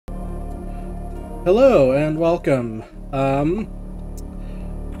Hello and welcome.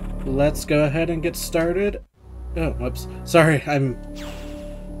 Let's go ahead and get started. Oh, whoops. Sorry, I'm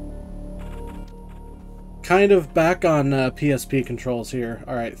kind of back on PSP controls here.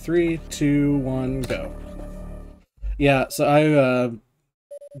 Alright, 3, 2, 1, go. Yeah, so I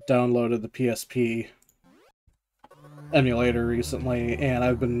downloaded the PSP emulator recently, and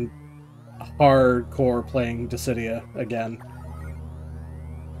I've been hardcore playing Dissidia again.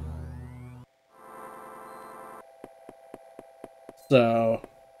 So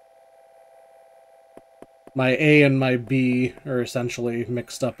my A and my B are essentially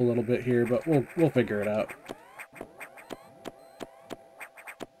mixed up a little bit here, but we'll figure it out.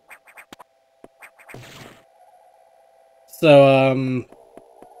 So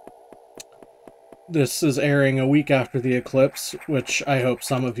this is airing a week after the eclipse, which I hope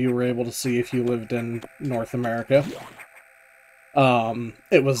some of you were able to see if you lived in North America.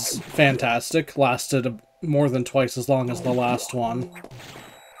 It was fantastic, lasted more than twice as long as the last one.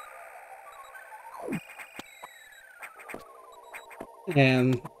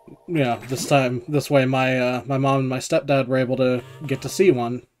 And, yeah, this way my mom and my stepdad were able to get to see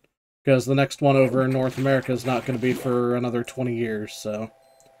one, because the next one over in North America is not going to be for another 20 years, so.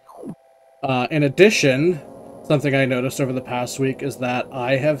 In addition, something I noticed over the past week is that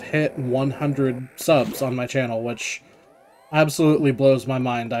I have hit 100 subs on my channel, which absolutely blows my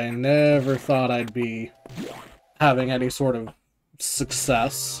mind. I never thought I'd be having any sort of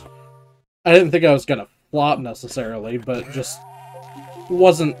success. I didn't think I was gonna flop necessarily, but just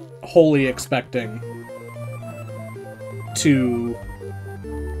wasn't wholly expecting to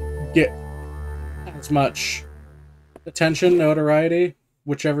get as much attention, notoriety,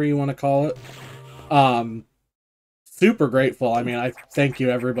 whichever you want to call it. Super grateful. I mean, I thank you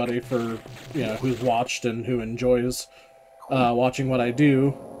everybody for, who's watched and who enjoys watching what I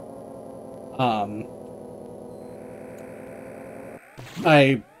do.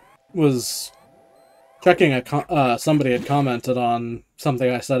 I was checking somebody had commented on something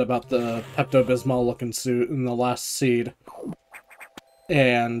I said about the Pepto-Bismol looking suit in the last seed,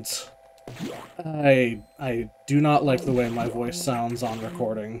 and I do not like the way my voice sounds on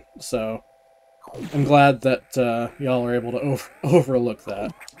recording, so I'm glad that y'all are able to overlook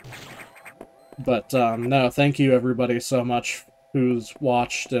that. But no, thank you everybody so much who's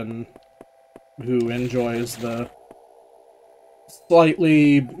watched and who enjoys the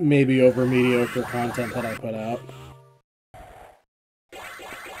slightly, maybe over mediocre content that I put out.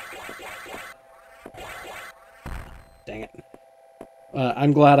 Dang it.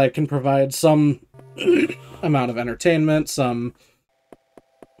 I'm glad I can provide some amount of entertainment, some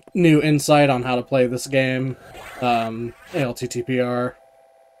new insight on how to play this game, ALTTPR.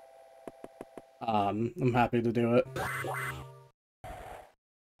 I'm happy to do it.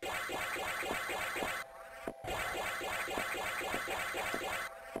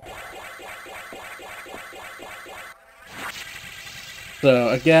 So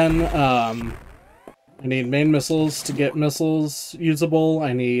again, I need main missiles to get missiles usable.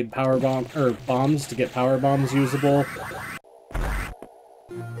 I need bombs to get power bombs usable.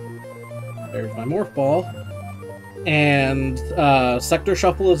 There's my morph ball. And sector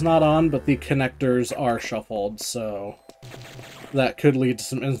shuffle is not on, but the connectors are shuffled, so that could lead to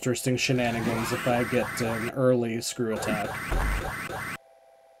some interesting shenanigans if I get an early screw attack.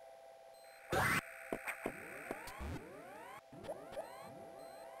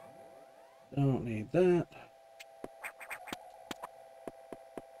 Don't need that.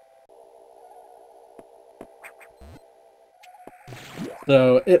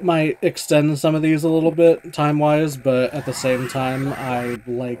 So it might extend some of these a little bit time-wise, but at the same time, I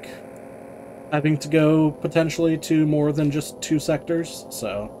like having to go potentially to more than just 2 sectors,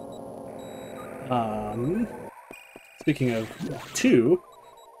 so. Speaking of 2,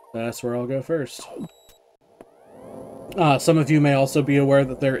 that's where I'll go first. Some of you may also be aware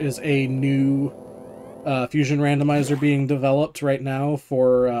that there is a new fusion randomizer being developed right now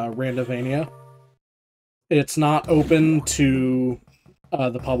for Randomania. It's not open to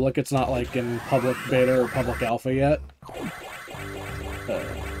the public. It's not like in public beta or public alpha yet.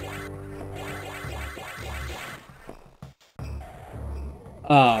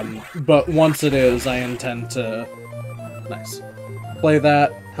 But once it is, I intend to play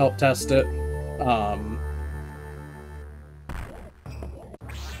that, help test it.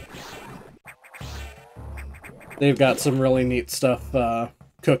 They've got some really neat stuff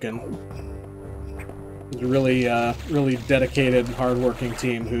cooking. It's a really dedicated, hardworking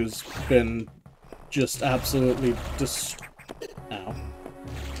team who's been just absolutely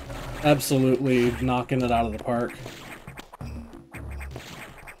absolutely knocking it out of the park.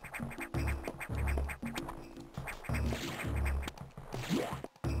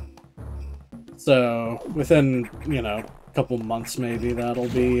 So within, you know, a couple months maybe, that'll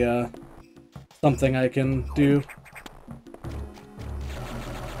be something I can do.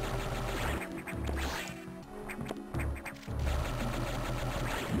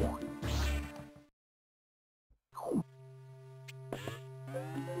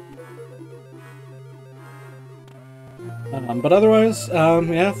 But otherwise,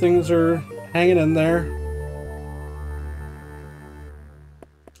 yeah, things are hanging in there.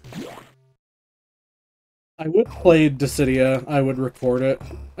 I would play Dissidia, I would record it,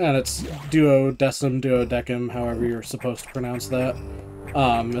 and it's duodecim, however you're supposed to pronounce that,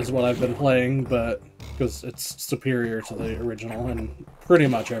 is what I've been playing, but because it's superior to the original in pretty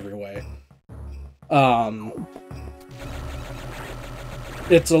much every way.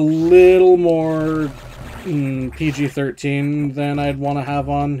 It's a little more PG-13 than I'd want to have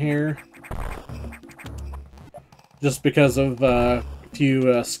on here, just because of a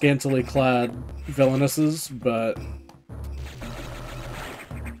few scantily clad villainesses, but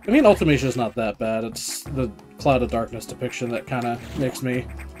I mean, Ultimatia's not that bad. It's the Cloud of Darkness depiction that kind of makes me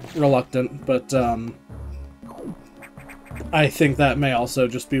reluctant, but I think that may also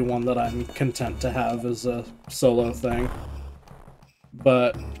just be one that I'm content to have as a solo thing.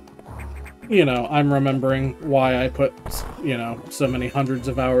 But, you know, I'm remembering why I put, you know, so many hundreds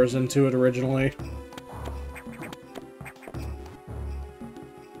of hours into it originally.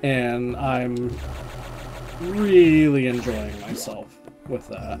 And I'm really enjoying myself with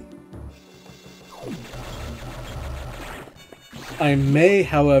that. I may,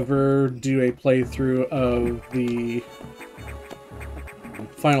 however, do a playthrough of the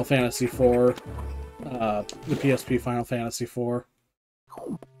Final Fantasy IV, the PSP Final Fantasy IV,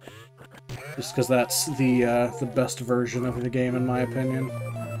 just because that's the best version of the game in my opinion.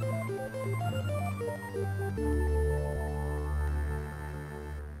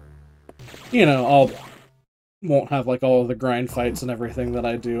 You know, won't have like all of the grind fights and everything that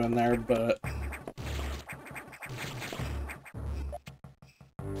I do in there, but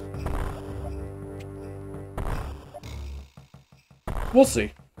we'll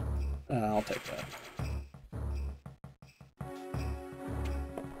see. I'll take that.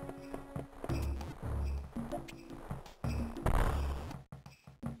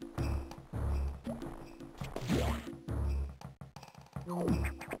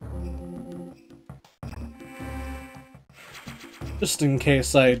 Just in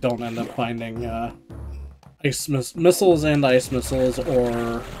case I don't end up finding ice missiles and ice missiles,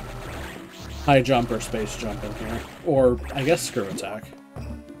 or high jump or space jump in here. Or, I guess, screw attack.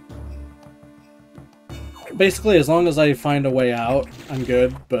 Basically, as long as I find a way out, I'm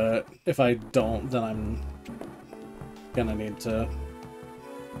good, but if I don't, then I'm gonna need to...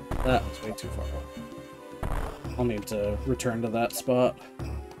 That was way too far away. I'll need to return to that spot.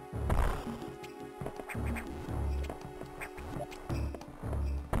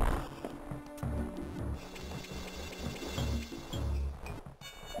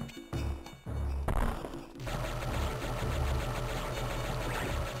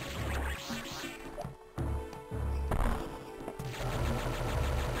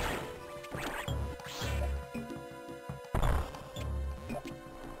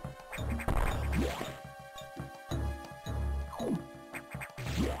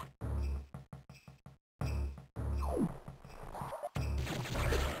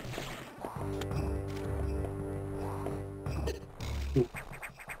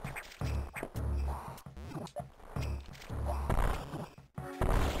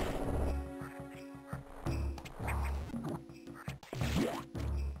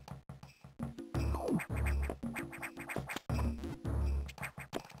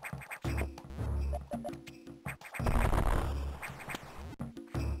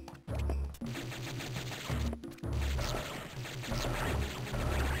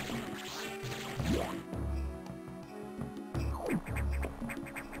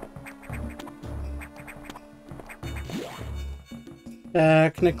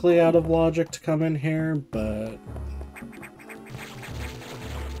 Technically out of logic to come in here, but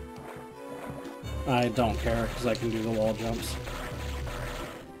I don't care because I can do the wall jumps.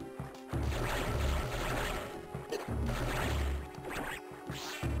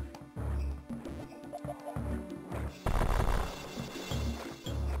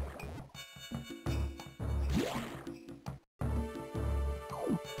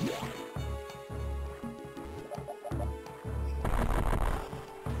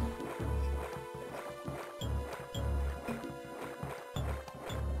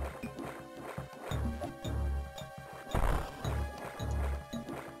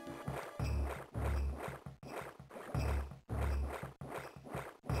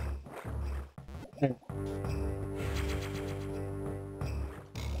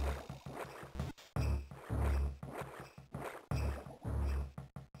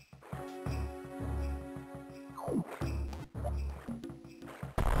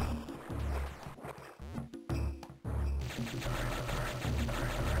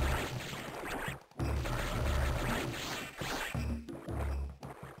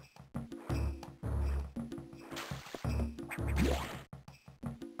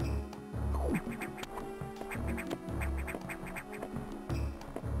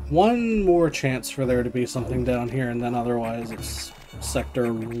 One more chance for there to be something down here, and then otherwise it's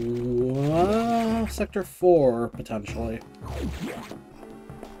sector 4, potentially.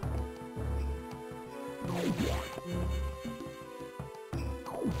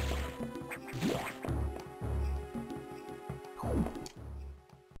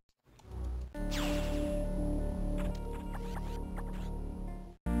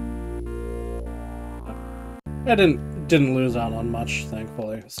 I didn't lose out on much,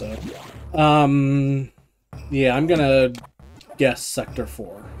 thankfully, so... yeah, I'm gonna guess Sector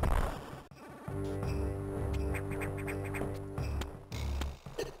 4.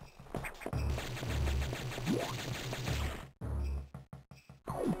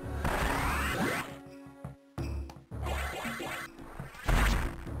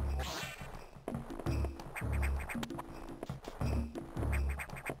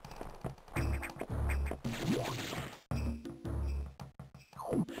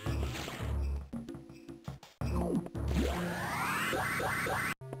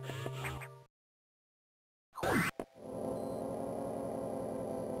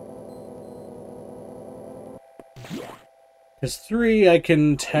 Because 3, I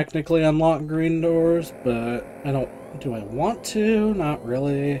can technically unlock green doors, but I don't... Do I want to? Not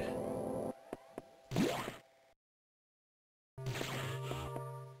really.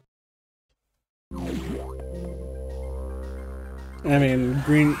 I mean,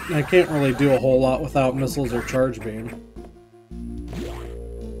 green... I can't really do a whole lot without missiles or charge beam.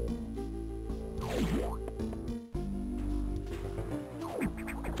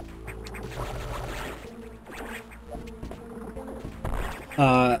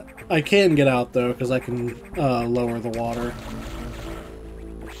 I can get out, though, because I can lower the water.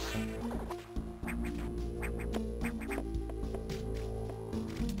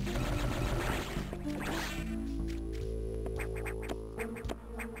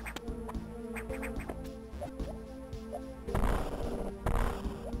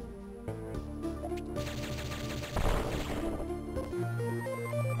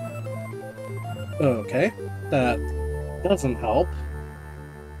 Okay, that doesn't help.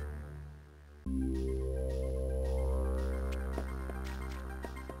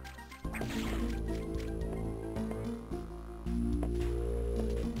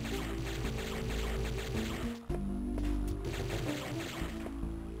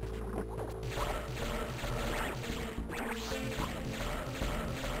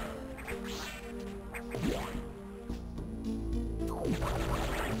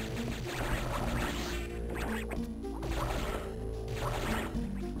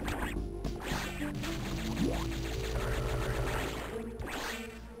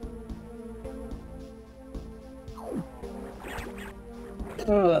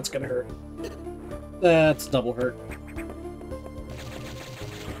 Oh, that's gonna hurt. That's double hurt.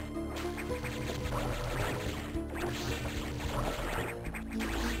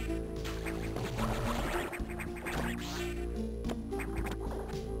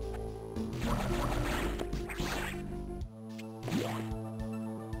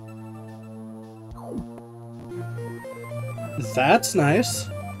 That's nice.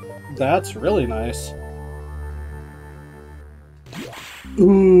 That's really nice.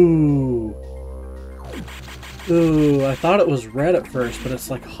 Ooh. Ooh, I thought it was red at first, but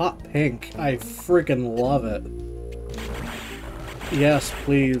it's like hot pink. I freaking love it. Yes,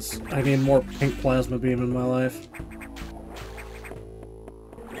 please. I need more pink plasma beam in my life.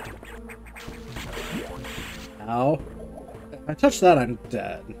 Ow. If I touch that, I'm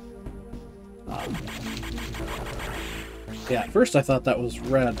dead. Yeah, at first I thought that was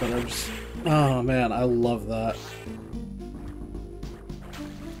red, but I just... Oh man, I love that.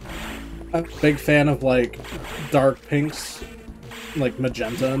 I'm a big fan of, like, dark pinks, like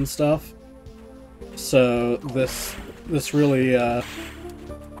magenta and stuff. So this really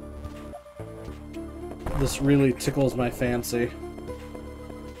tickles my fancy.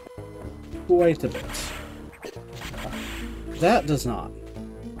 Wait a bit. That does not.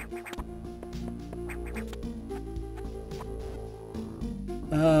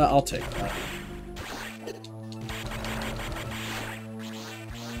 I'll take that.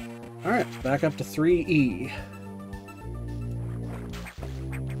 Alright, back up to 3E.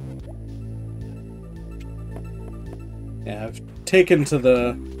 Yeah, I've taken to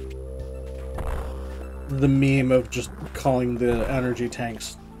the meme of just calling the energy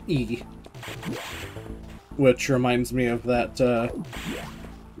tanks E. Which reminds me of that,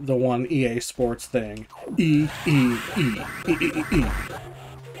 the one EA Sports thing. E, E, E, E, E, E, E.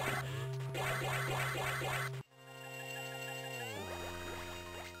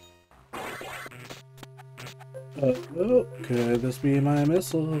 Oh, could this be my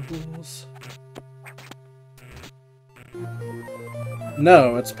missiles?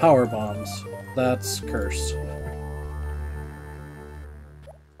 No, it's power bombs. That's cursed.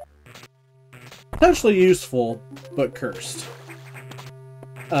 Potentially useful, but cursed.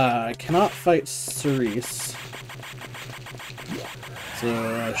 I cannot fight Cerise.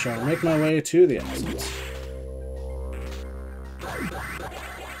 So I shall make my way to the exit.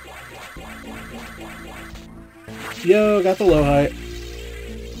 Yo, got the low height.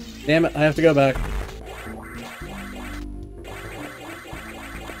 Damn it, I have to go back.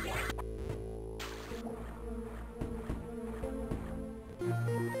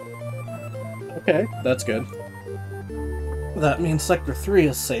 Okay, that's good. That means Sector 3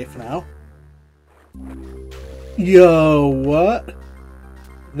 is safe now. Yo, what?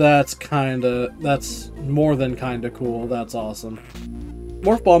 That's more than kinda cool. That's awesome.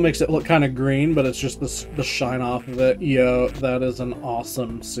 Morph Ball makes it look kinda green, but it's just the shine off of it. Yo, that is an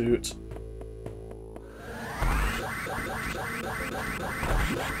awesome suit.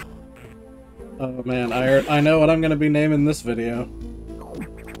 Oh man, I know what I'm gonna be naming this video.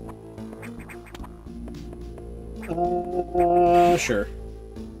 Sure.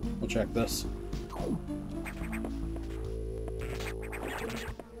 We'll check this.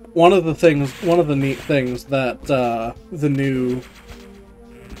 One of the neat things that the new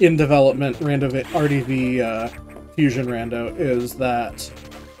in development RDV Fusion Rando is that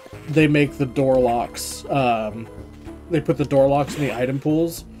they make the door locks. They put the door locks in the item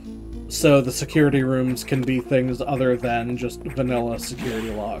pools, so the security rooms can be things other than just vanilla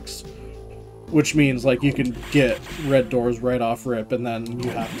security locks. Which means, like, you can get red doors right off rip, and then you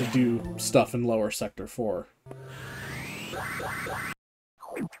have to do stuff in lower Sector 4.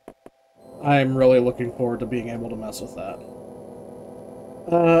 I'm really looking forward to being able to mess with that.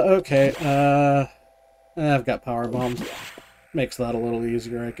 Okay, I've got power bombs. Makes that a little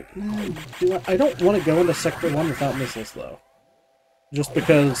easier. I don't want to go into Sector 1 without missiles, though. Just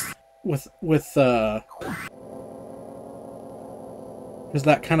because, because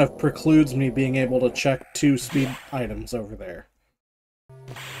that kind of precludes me being able to check 2 speed items over there.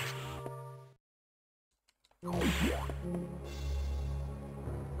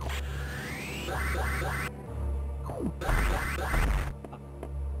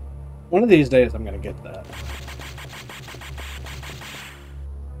 One of these days I'm gonna get that.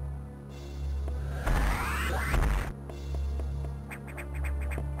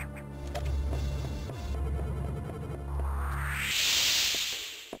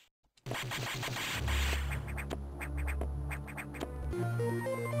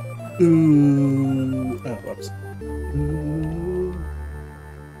 Ooh. Oh, whoops. Ooh.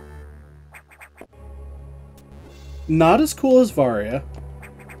 Not as cool as Varia,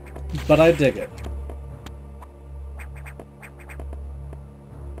 but I dig it.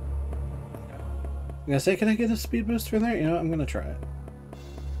 I'm gonna say, can I get a speed boost for there? You know what, I'm gonna try it.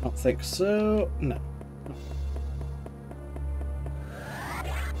 I don't think so. No.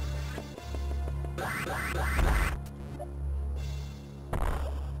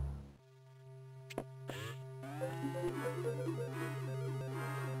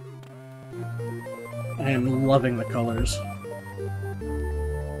 I am loving the colors.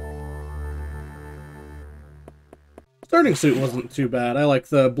 Starting suit wasn't too bad. I like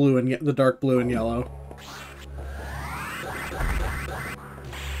the blue and the dark blue and yellow.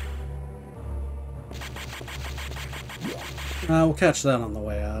 We'll catch that on the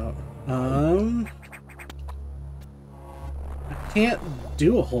way out. I can't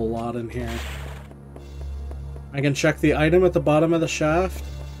do a whole lot in here. I can check the item at the bottom of the shaft.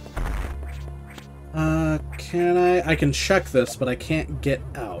 Can I? I can check this, but I can't get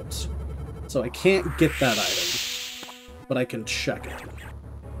out. So I can't get that item. But I can check it.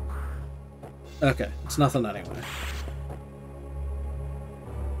 Okay, it's nothing anyway.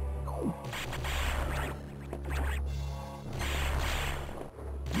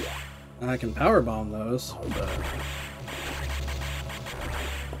 I can powerbomb those, but...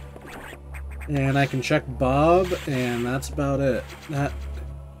 And I can check Bob, and that's about it.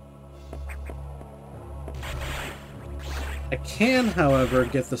 I can, however,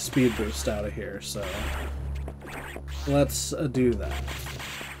 get the speed boost out of here, so let's do that.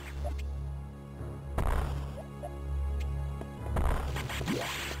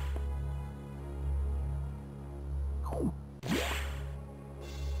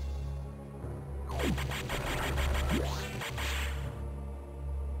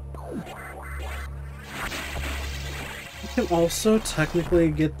 I can also technically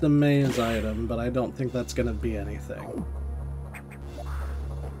get the maze item, but I don't think that's going to be anything.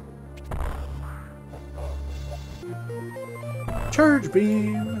 Charge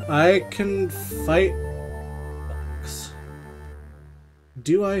beam! I can fight Box.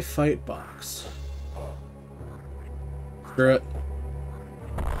 Do I fight Box? Screw it.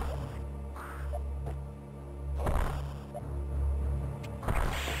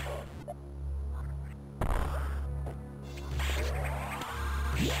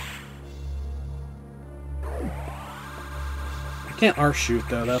 I can't R-shoot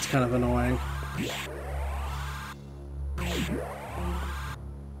though, that's kind of annoying.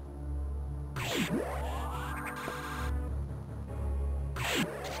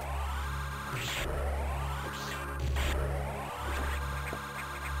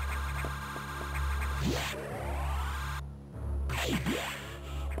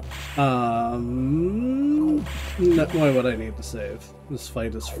 No, why would I need to save? This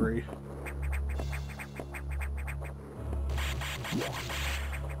fight is free.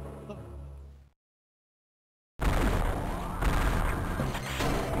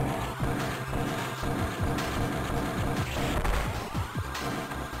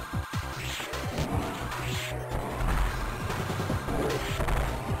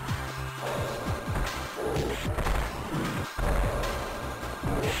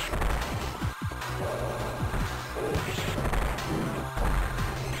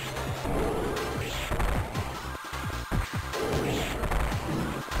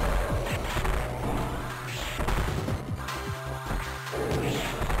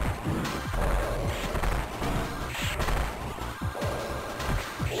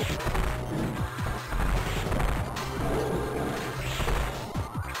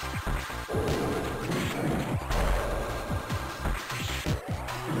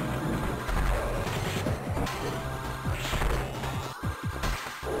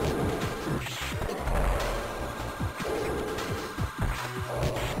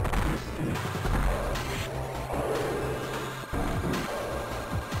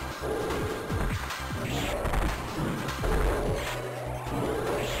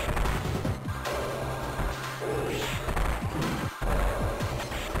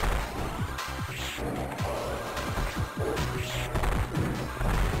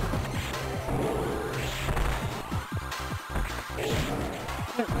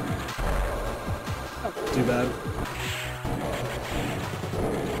 Too bad.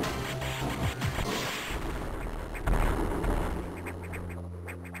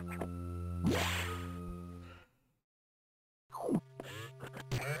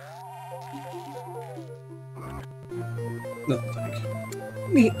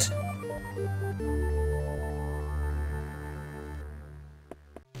 Nothing. Neat.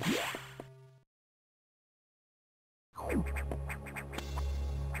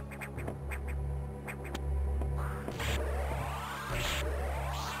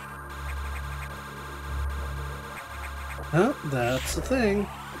 Oh, that's the thing.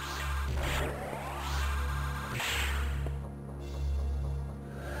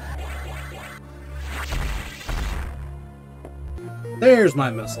 There's my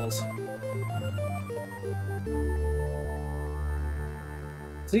missiles.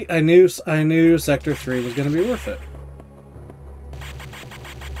 See, I knew Sector 3 was going to be worth it.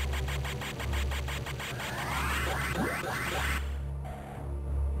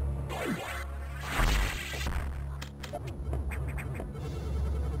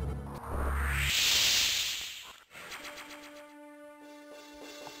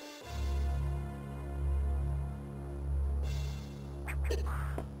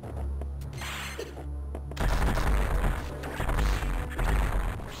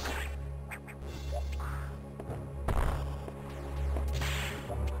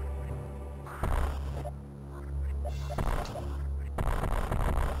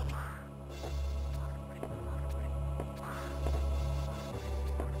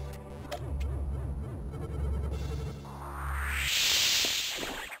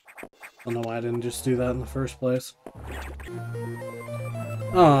 I don't know why I didn't just do that in the first place.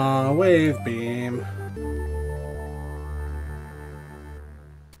 Aw, wave beam.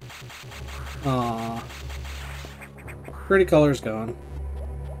 Aw. Pretty color's gone.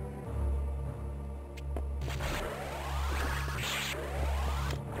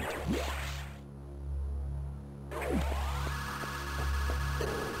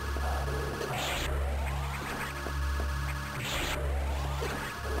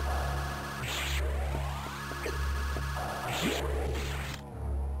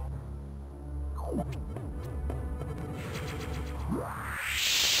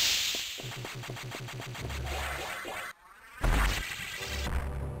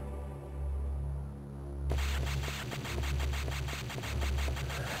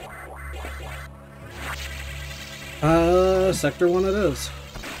 Sector 1 it is.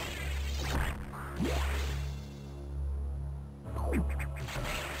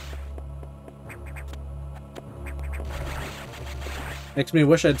 Makes me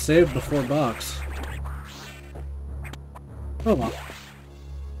wish I'd saved before box. Oh well.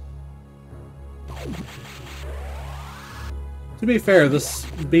 To be fair, this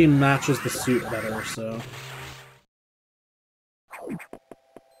beam matches the suit better, so...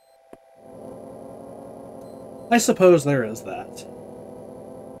 I suppose there is that.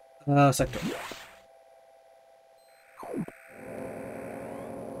 Sector.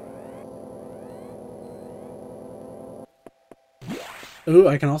 Ooh,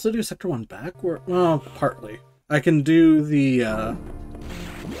 I can also do Sector 1 backward. Well, partly. I can do the, I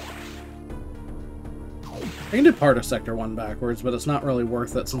can do part of Sector 1 backwards, but it's not really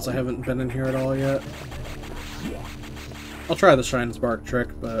worth it since I haven't been in here at all yet. I'll try the Shine Spark trick,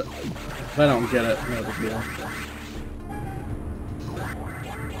 but if I don't get it, no big deal.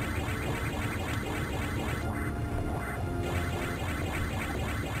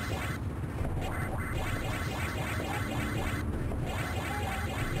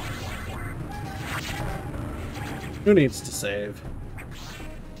 Who needs to save?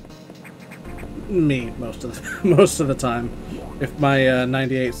 Me, most of the time. If my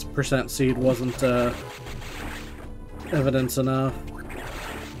 98% seed wasn't evidence enough.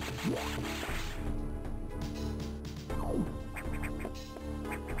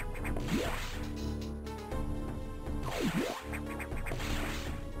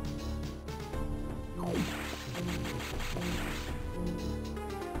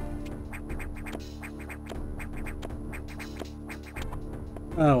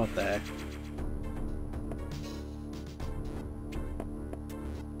 Oh, what the heck.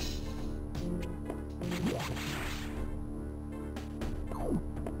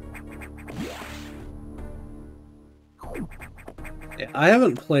 Yeah, I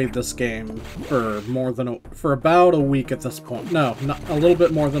haven't played this game for about a week at this point. No, not a little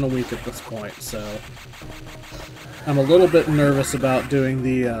bit more than a week at this point, so I'm a little bit nervous about doing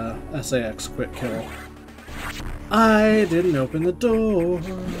the SAX quick kill. I didn't open the door.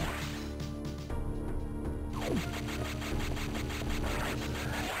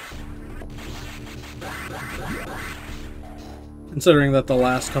 Considering that the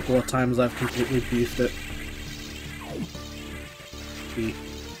last couple of times I've completely beefed it. E.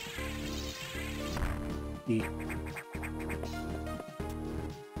 E.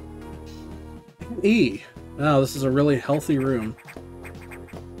 E. Wow, this is a really healthy room.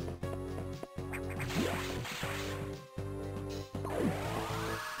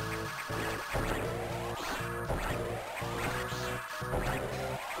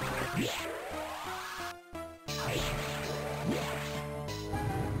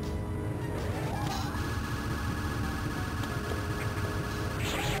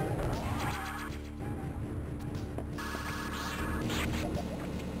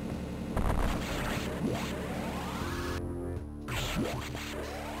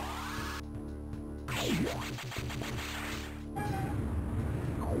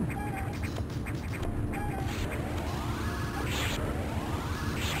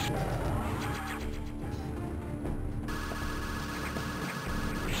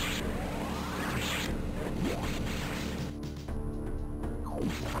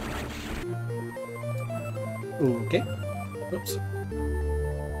 Okay. Oops.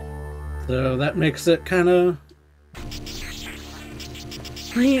 So that makes it kind of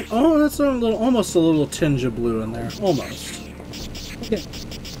green. Oh, that's almost a little tinge of blue in there. Almost. Okay.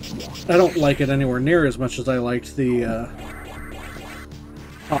 I don't like it anywhere near as much as I liked the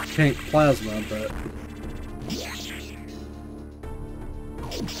hot pink plasma, but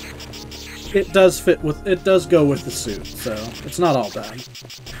it does fit with. It does go with the suit, so it's not all bad.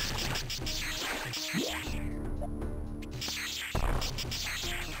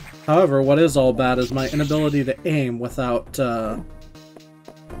 However, what is all bad is my inability to aim without,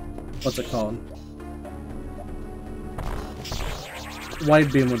 what's it called?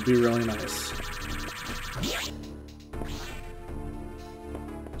 Wide beam would be really nice.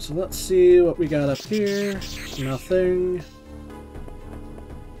 So let's see what we got up here. Nothing.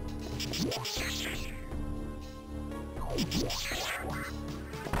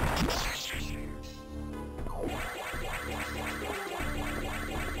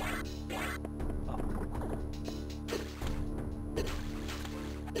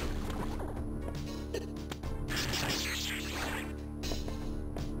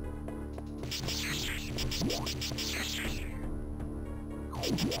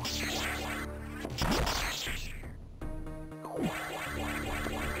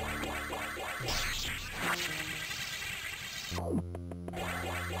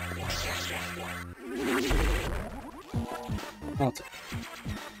 I'll take it.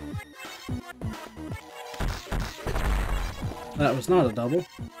 That was not a double.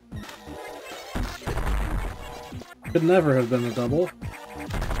 Could never have been a double.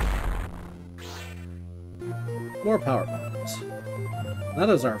 More power bombs. That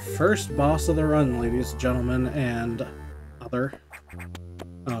is our first boss of the run, ladies and gentlemen, and other.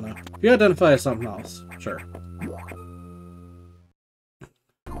 I don't know. If you identify as something else, sure.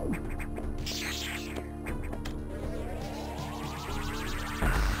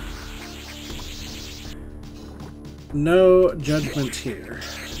 No judgment here.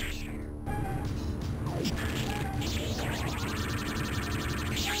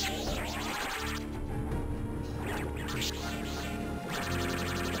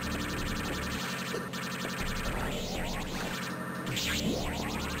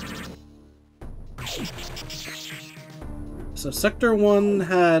 So Sector 1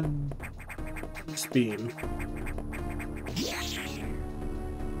 had speed.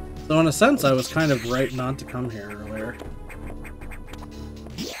 So in a sense, I was kind of right not to come here earlier.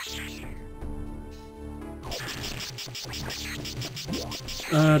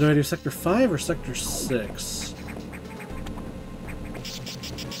 Do I do Sector 5 or Sector 6?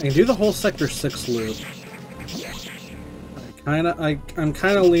 I can do the whole Sector 6 loop. I'm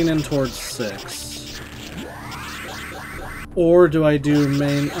kinda leaning towards 6. Or do I do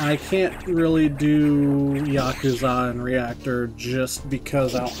main... I can't really do Yakuza and Reactor just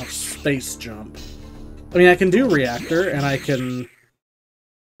because I don't have space jump. I mean, I can do Reactor, and I can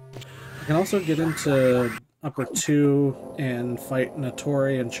also get into Upper 2 and fight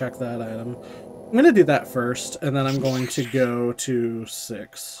Notori and check that item. I'm going to do that first, and then I'm going to go to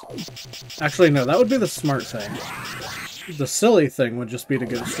 6. Actually, no, that would be the smart thing. The silly thing would just be to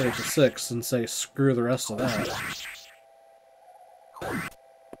go straight to 6 and say, screw the rest of that.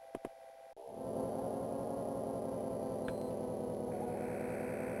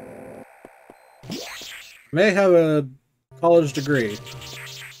 May have a college degree,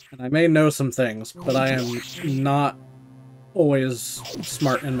 and I may know some things, but I am not always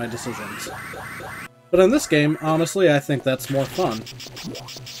smart in my decisions. But in this game, honestly, I think that's more fun.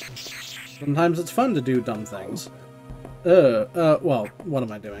 Sometimes it's fun to do dumb things. Well, what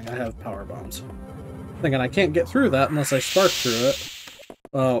am I doing? I have power bombs. Thinking I can't get through that unless I spark through it.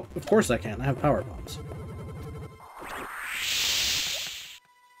 Well, of course I can. I have power bombs.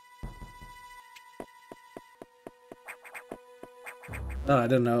 Oh, I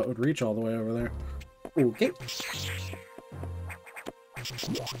didn't know it would reach all the way over there. Okay.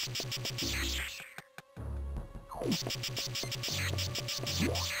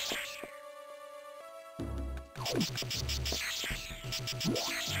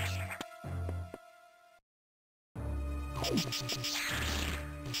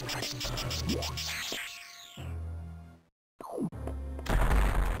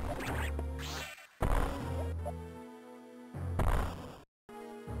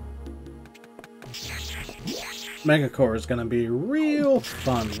 Megacore is going to be real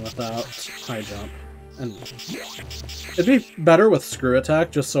fun without high jump. And it'd be better with screw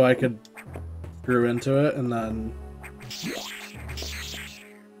attack, just so I could screw into it and then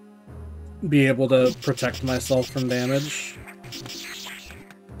be able to protect myself from damage.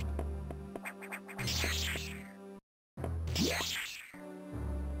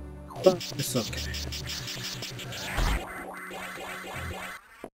 But it's okay.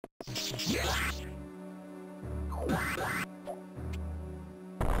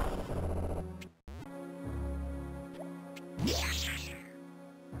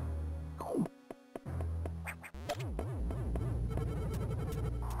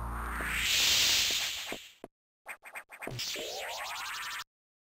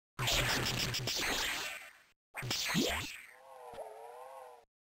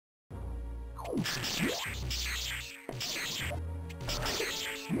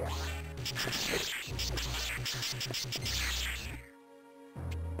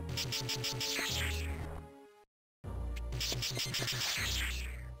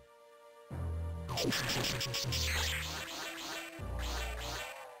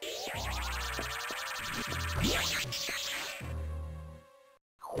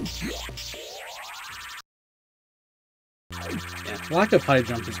 Yeah, lack of high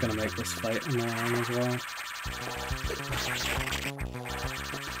jump is going to make this fight annoying as well.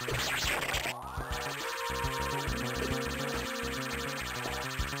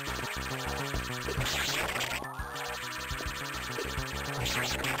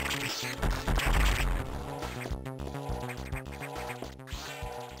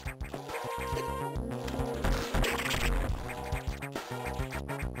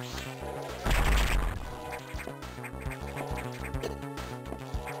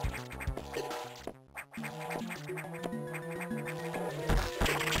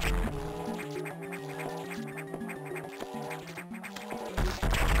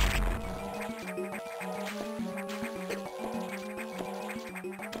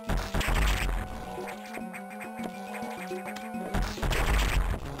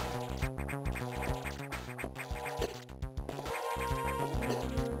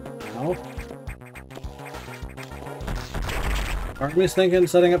 Part of me's thinking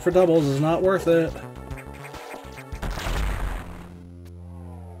setting up for doubles is not worth it.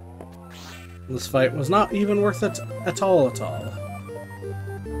 This fight was not even worth it at all at all.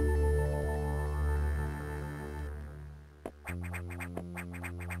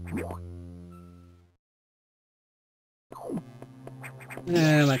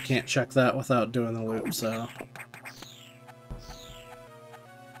 And I can't check that without doing the loop, so...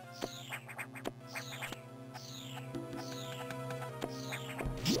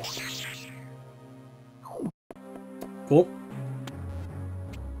 Cool.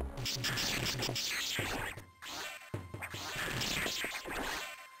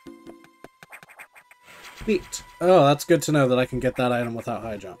 Neat. Oh, that's good to know that I can get that item without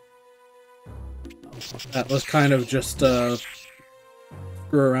high jump. That was kind of just screw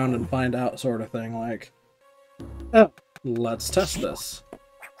around and find out sort of thing, like, oh, let's test this.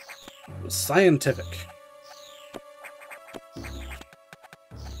 It was scientific.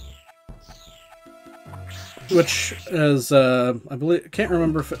 Which is, I believe, can't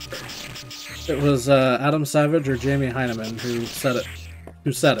remember if it was Adam Savage or Jamie Heineman who said it,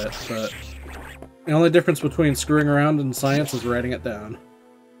 but the only difference between screwing around and science is writing it down.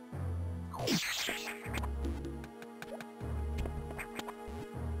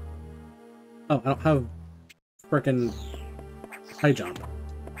 Oh, I don't have frickin' high jump.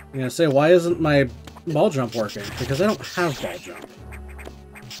 I'm gonna say, why isn't my ball jump working? Because I don't have ball jump.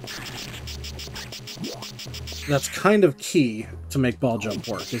 That's kind of key to make ball jump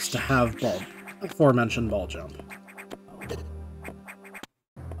work, is to have aforementioned ball jump.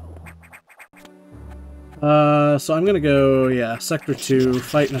 So I'm gonna go, yeah, Sector 2,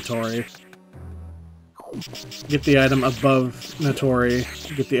 fight Notori. Get the item above Notori,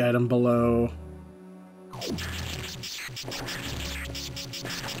 get the item below.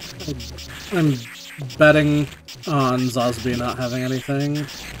 I'm betting on Zosby not having anything.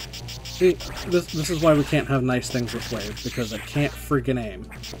 See, this is why we can't have nice things with Wave, because I can't freaking aim.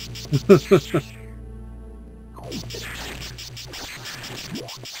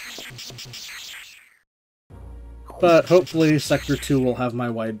 But hopefully Sector 2 will have my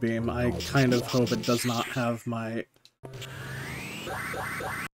wide beam. I kind of hope it does not have my...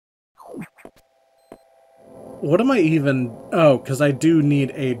 What am I even... Oh, because I do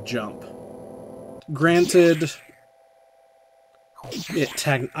need a jump. Granted,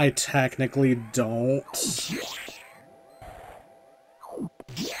 I technically don't.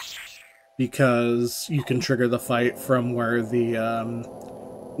 Because you can trigger the fight from where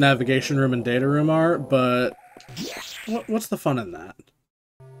the navigation room and data room are, but what's the fun in that?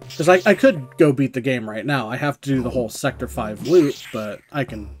 Because I could go beat the game right now. I have to do the whole Sector 5 loop, but I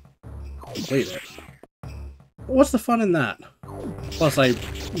can complete it. What's the fun in that? Plus, I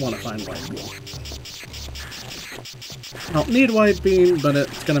want to find wide beam. I don't need wide beam, but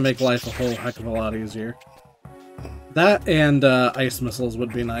it's going to make life a whole heck of a lot easier. That and ice missiles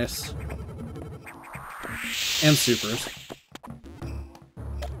would be nice. And supers.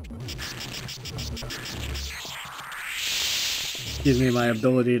 Gives me my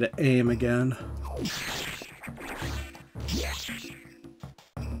ability to aim again.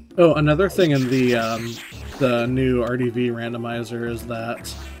 Oh, another thing in the new RDV randomizer is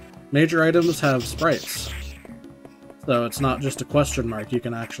that major items have sprites. So it's not just a question mark, you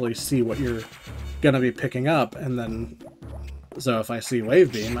can actually see what you're gonna be picking up, and then... So if I see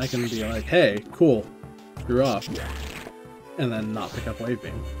Wave Beam, I can be like, hey, cool, screw off. And then not pick up Wave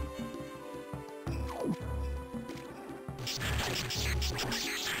Beam.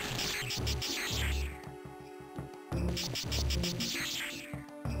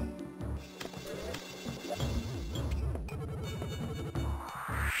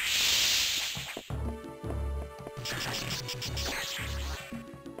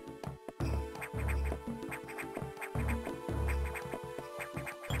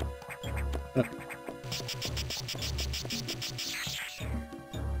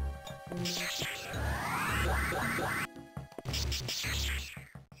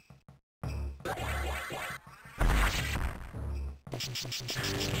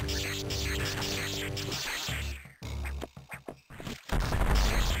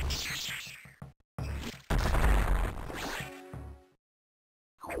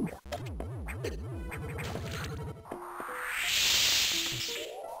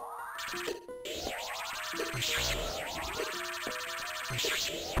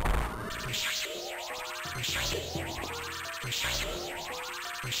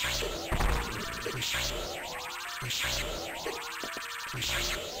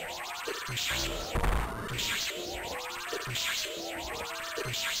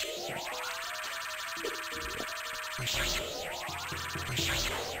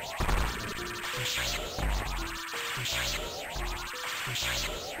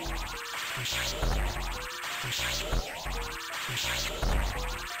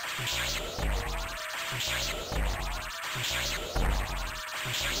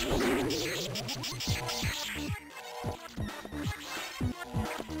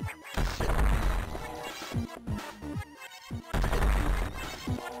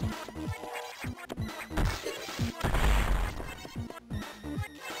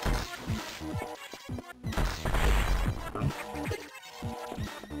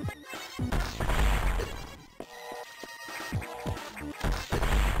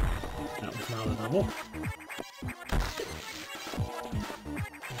 That was not a double.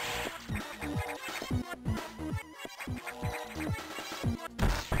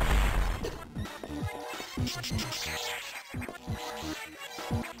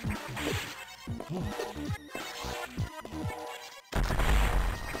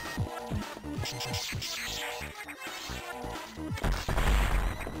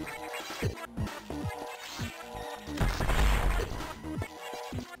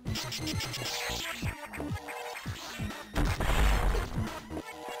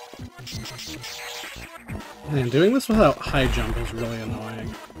 And doing this without high jump is really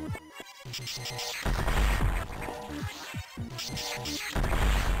annoying.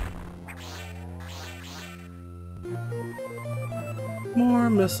 More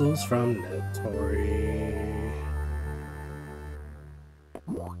missiles from Metroid.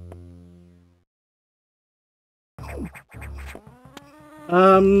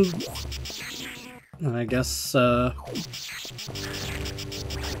 I guess, Fight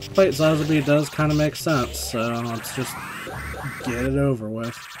Zazabi does kind of make sense, so let's just get it over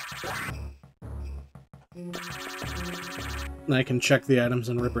with. And I can check the items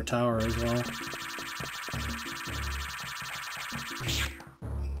in Ripper Tower as well.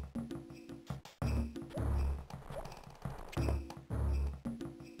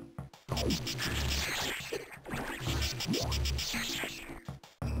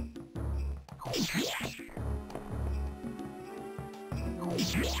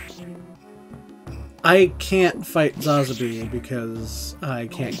 I can't fight Zazabi because I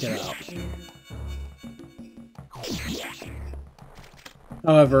can't get out.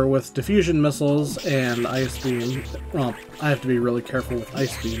 However, with diffusion missiles and ice beam, well, I have to be really careful with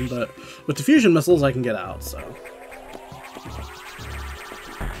ice beam, but with diffusion missiles I can get out, so.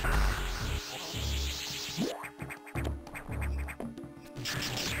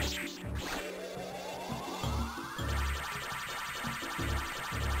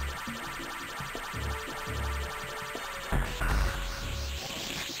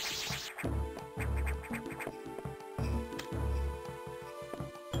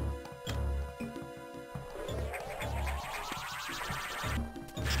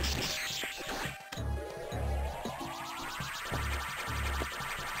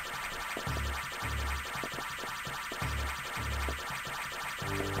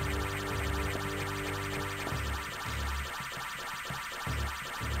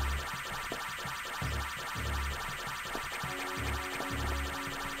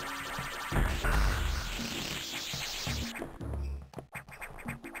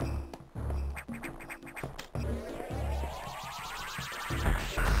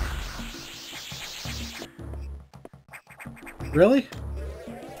 Really?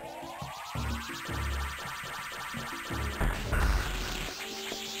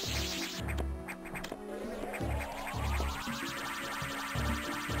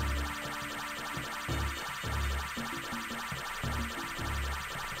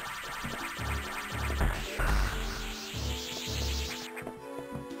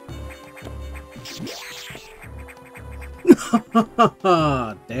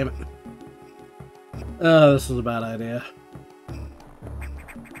 Damn it. Oh, this was a bad idea.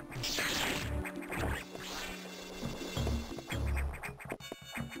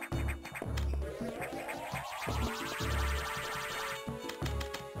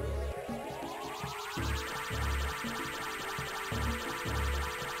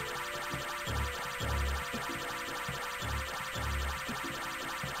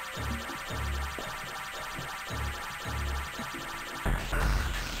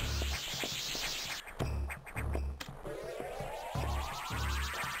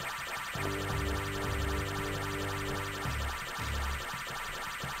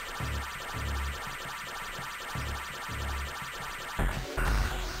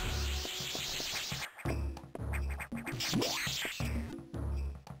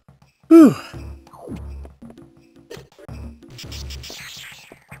 Whew.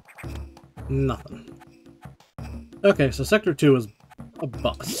 Nothing. Okay, so Sector 2 is a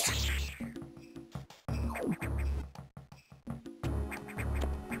bust.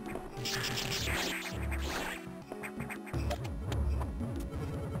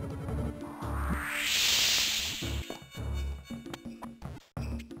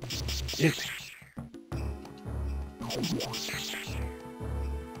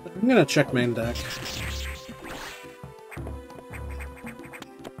 I'm gonna check main deck.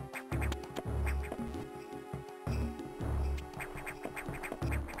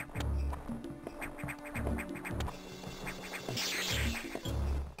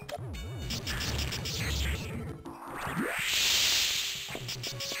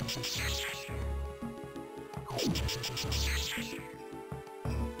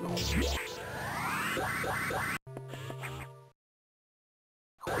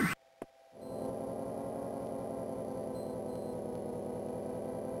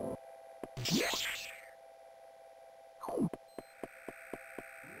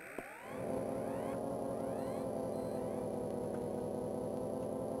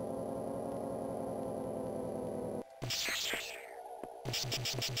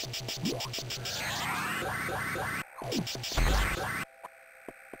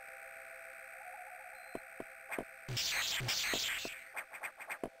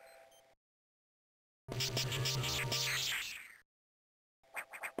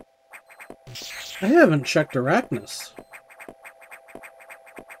 I haven't checked Arachnus.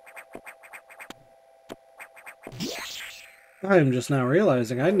 I am just now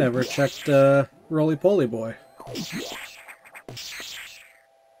realizing I never checked Roly Poly Boy.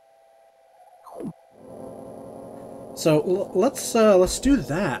 So let's do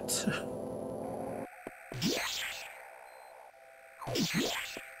that.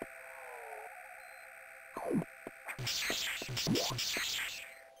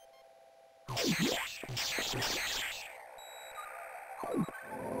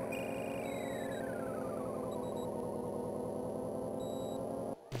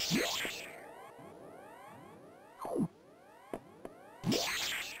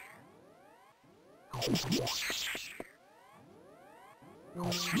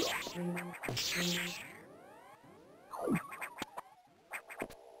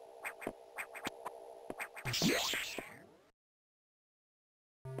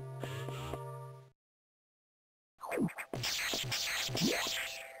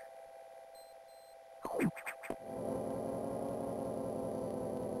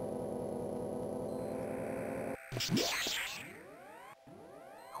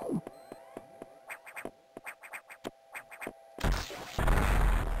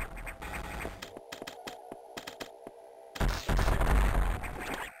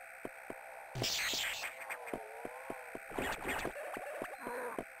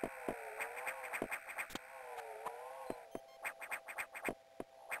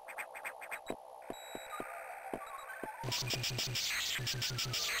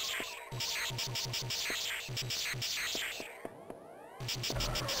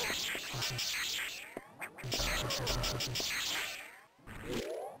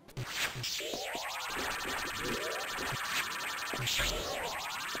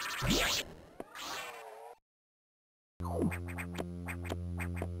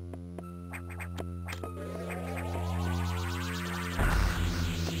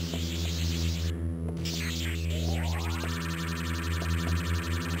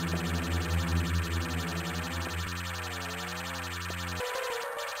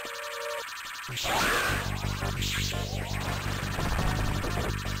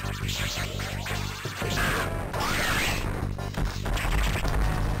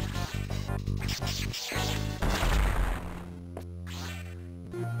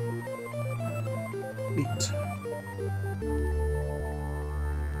 Neat.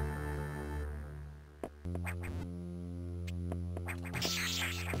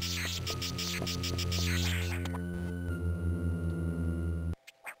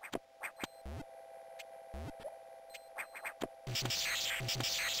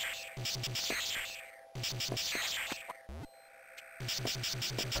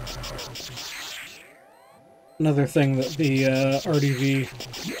 Another thing that the RDV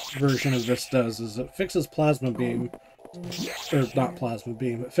version of this does is it fixes Plasma Beam, or not Plasma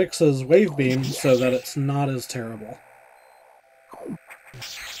Beam, it fixes Wave Beam so that it's not as terrible.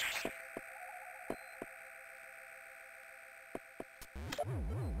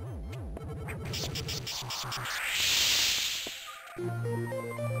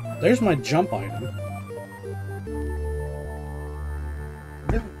 There's my jump item.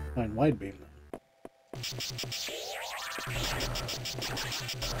 Fine, Wide Beam.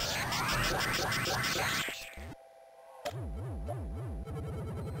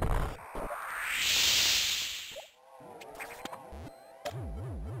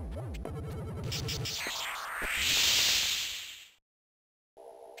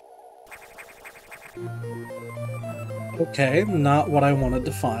 Okay, not what I wanted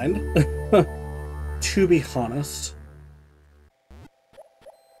to find, to be honest.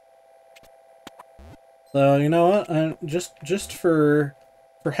 So, you know what? Just for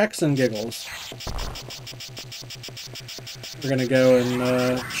hex and giggles, we're gonna go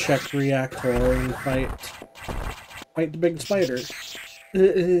and check reactor and fight the big spider.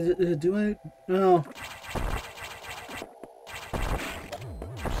 Do I? No.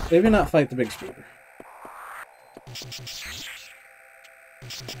 Maybe not fight the big spider.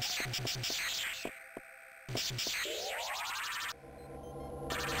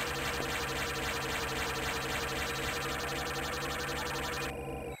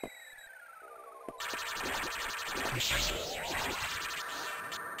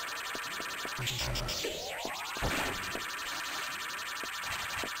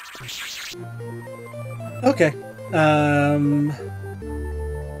 Okay.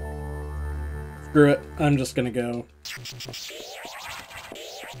 Screw it. I'm just gonna go.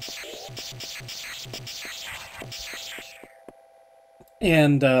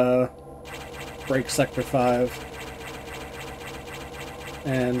 And, break Sector 5.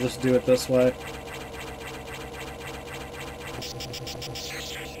 And just do it this way.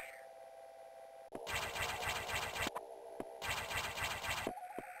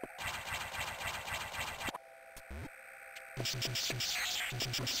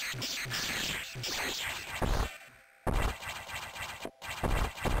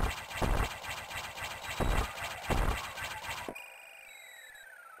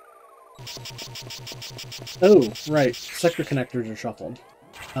 Oh, right. Sector connectors are shuffled.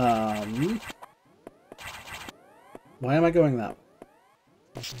 Why am I going that way?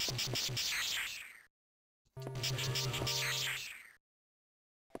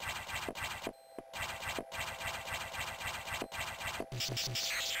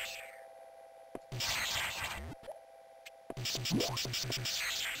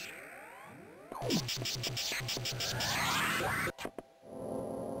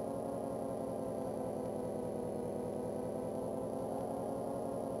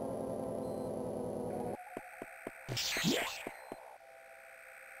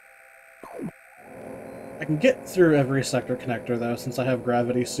 I can get through every sector connector, though, since I have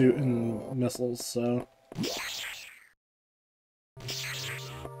gravity suit and missiles, so...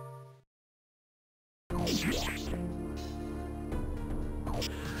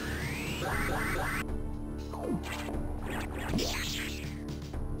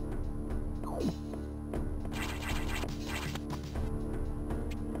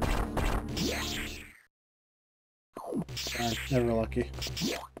 Never lucky.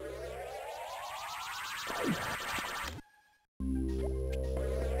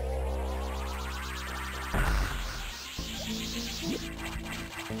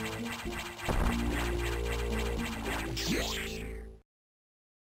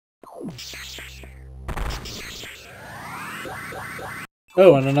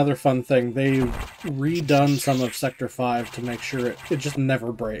 Oh, and another fun thing, they've redone some of Sector 5 to make sure it just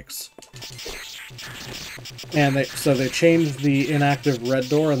never breaks. And so they changed the inactive red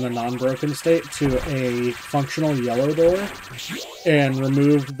door in the non-broken state to a functional yellow door, and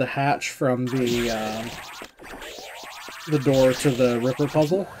removed the hatch from the door to the Ripper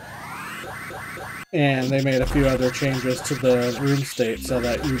puzzle. And they made a few other changes to the room state so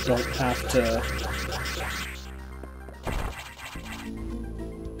that you don't have to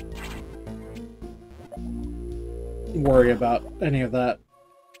worry about any of that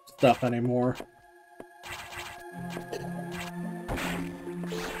stuff anymore.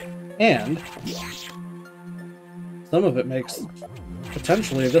 And some of it makes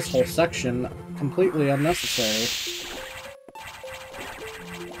potentially this whole section completely unnecessary.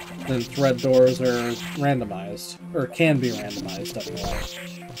 Then thread doors are randomized, or can be randomized anyway.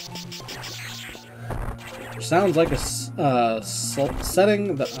 Sounds like a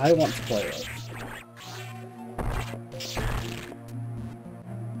setting that I want to play with.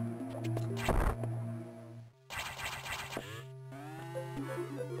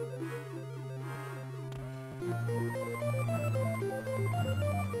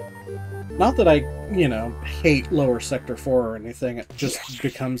 Not that I, you know, hate lower Sector 4 or anything, it just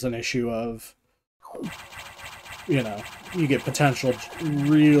becomes an issue of, you know, you get potential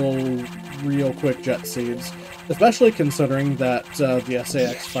real quick jet seeds. Especially considering that the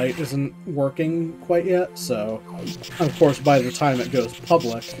SAX fight isn't working quite yet, so of course by the time it goes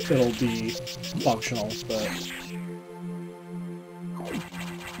public, it'll be functional, but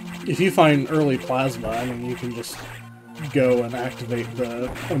if you find early plasma, I mean, you can just go and activate the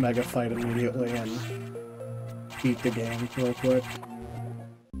Omega fight immediately and beat the game real quick.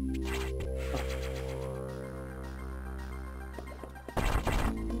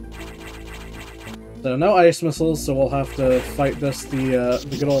 So no ice missiles, so we'll have to fight this the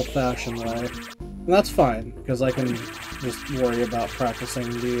good old-fashioned way. And that's fine, because I can just worry about practicing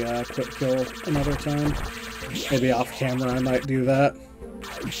the quick kill another time. Maybe off camera I might do that.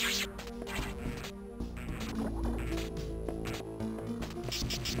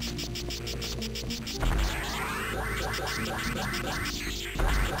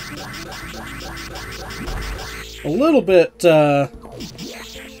 A little bit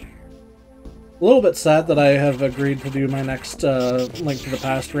sad that I have agreed to do my next Link to the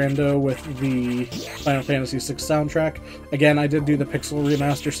Past rando with the Final Fantasy VI soundtrack. Again, I did do the Pixel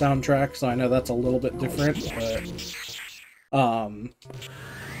Remaster soundtrack, so I know that's a little bit different, but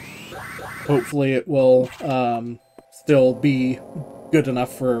hopefully it will still be good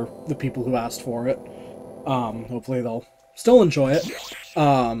enough for the people who asked for it. Hopefully they'll still enjoy it.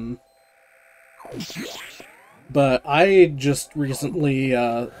 But I just recently,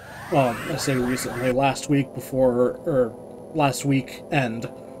 well, I say recently, last weekend,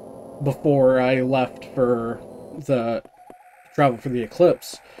 before I left for the travel for the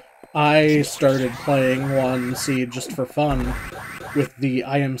eclipse, I started playing 1C just for fun with the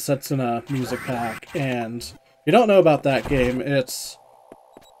I Am Setsuna music pack, and if you don't know about that game, it's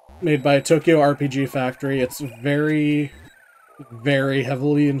made by Tokyo RPG Factory. It's very, very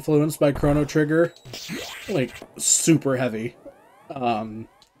heavily influenced by Chrono Trigger, like super heavy.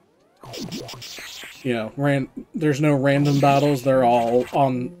 You know, there's no random battles. They're all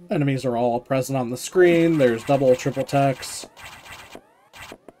on. Enemies are all present on the screen. There's double, triple text.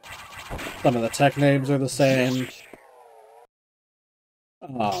 Some of the tech names are the same.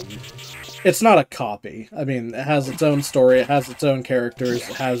 It's not a copy. I mean, it has its own story. It has its own characters.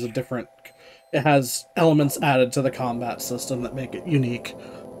 It has elements added to the combat system that make it unique.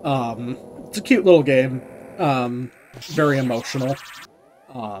 It's a cute little game. Very emotional.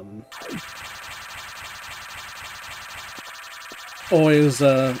 Always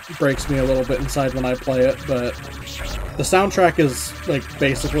breaks me a little bit inside when I play it, but the soundtrack is like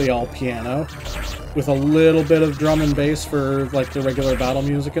basically all piano, with a little bit of drum and bass for like the regular battle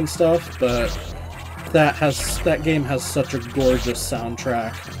music and stuff, but that game has such a gorgeous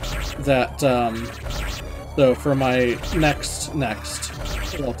soundtrack that so for my next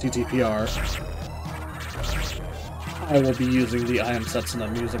LTTPR, I will be using the I Am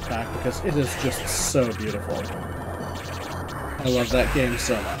Setsuna music pack because it is just so beautiful. I love that game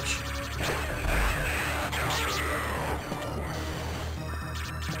so much.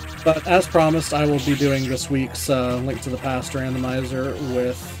 But as promised, I will be doing this week's Link to the Past randomizer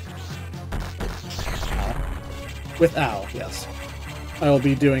with Al, yes. I will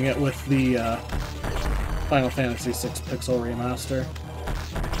be doing it with the Final Fantasy VI Pixel Remaster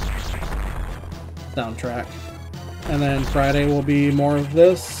soundtrack. And then Friday will be more of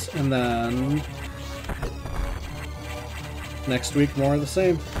this, and then next week more of the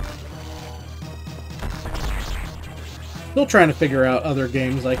same. Still trying to figure out other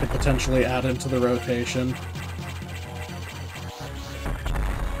games I could potentially add into the rotation.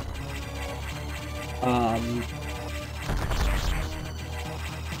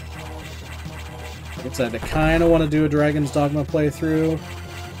 Like I said, I kind of want to do a Dragon's Dogma playthrough.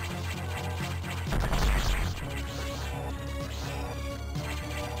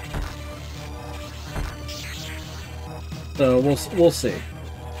 So we'll see.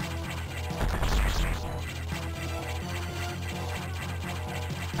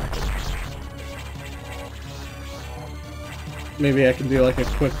 Maybe I can do like a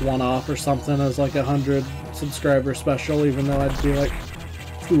quick one-off or something as like 100 subscriber special, even though I'd be like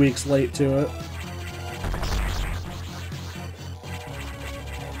 2 weeks late to it.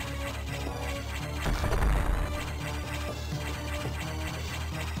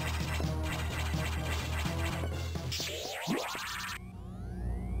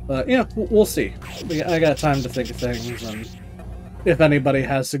 But yeah, we'll see. I got time to think of things, and if anybody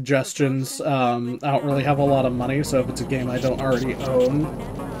has suggestions, I don't really have a lot of money, so if it's a game I don't already own,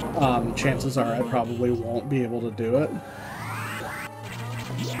 chances are I probably won't be able to do it.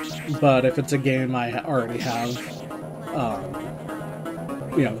 But if it's a game I already have,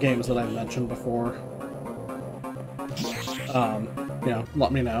 you know, games that I've mentioned before, you know,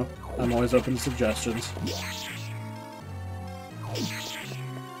 let me know. I'm always open to suggestions.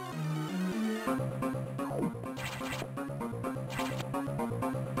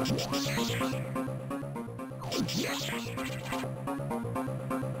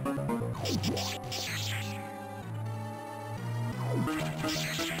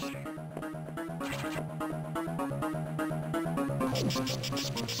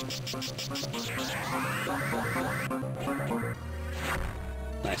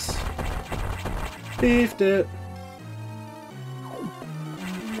 Nice. Beefed it.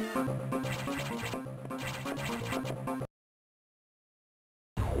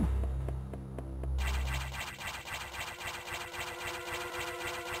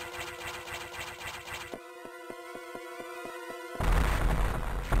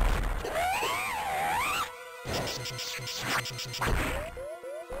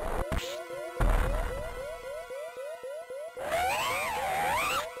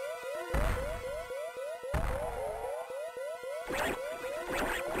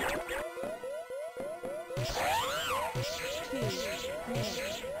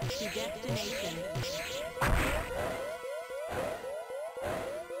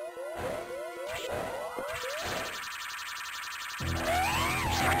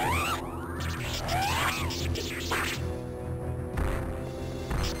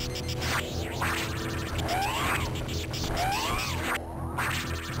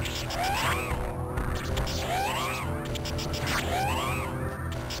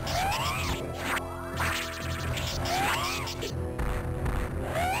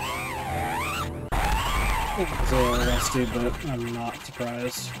 It's a little rusty, but I'm not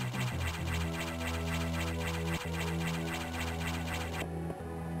surprised.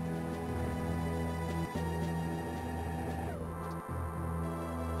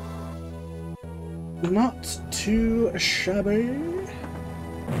 Not too shabby.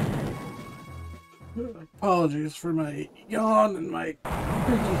 Apologies for my yawn and my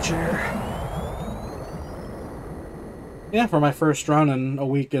creaky chair. Yeah, for my first run in a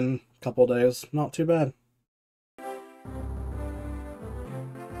week and a couple days, not too bad.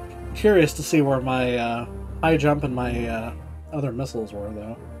 Curious to see where my high jump and my other missiles were,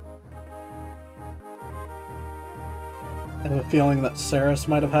 though. I have a feeling that Ceres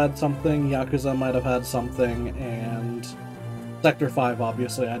might have had something, Yakuza might have had something, and Sector 5,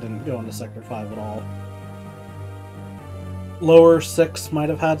 obviously, I didn't go into Sector 5 at all. Lower 6 might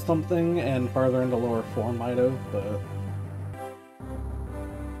have had something, and farther into Lower 4 might have, but...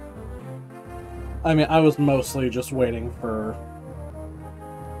 I mean, I was mostly just waiting for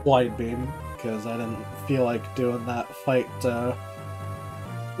Glide Beam, because I didn't feel like doing that fight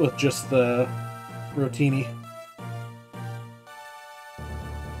with just the Rotini.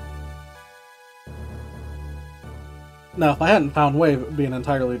 Now, if I hadn't found Wave, it would be an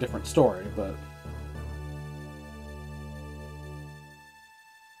entirely different story, but...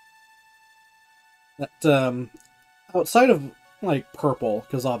 That, outside of, like, purple,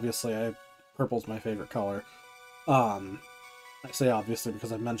 because obviously purple's my favorite color, I say obviously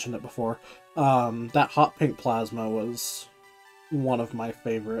because I've mentioned it before, that hot pink plasma was one of my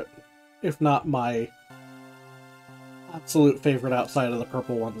favorite, if not my absolute favorite outside of the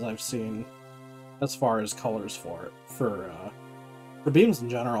purple ones I've seen, as far as colors for it, for beams in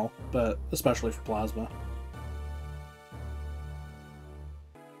general, but especially for plasma.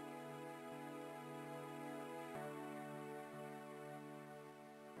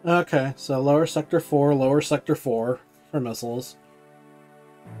 Okay, so lower sector 4 for missiles.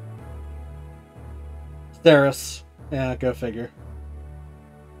 Theris, yeah, go figure.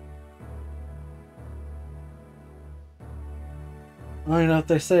 Well, you know what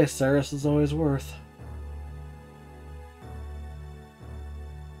they say, Ceres is always worth.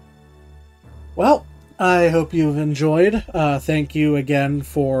 Well, I hope you've enjoyed. Thank you again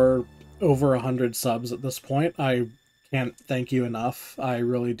for over 100 subs at this point. I can't thank you enough. I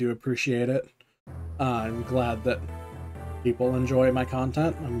really do appreciate it. I'm glad that people enjoy my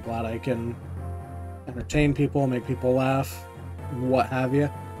content. I'm glad I can entertain people, make people laugh, what have you.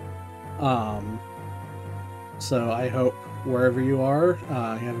 So I hope wherever you are,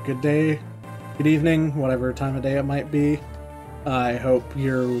 you have a good day, good evening, whatever time of day it might be. I hope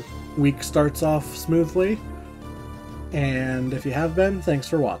your week starts off smoothly. And if you have been, thanks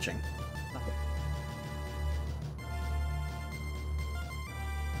for watching.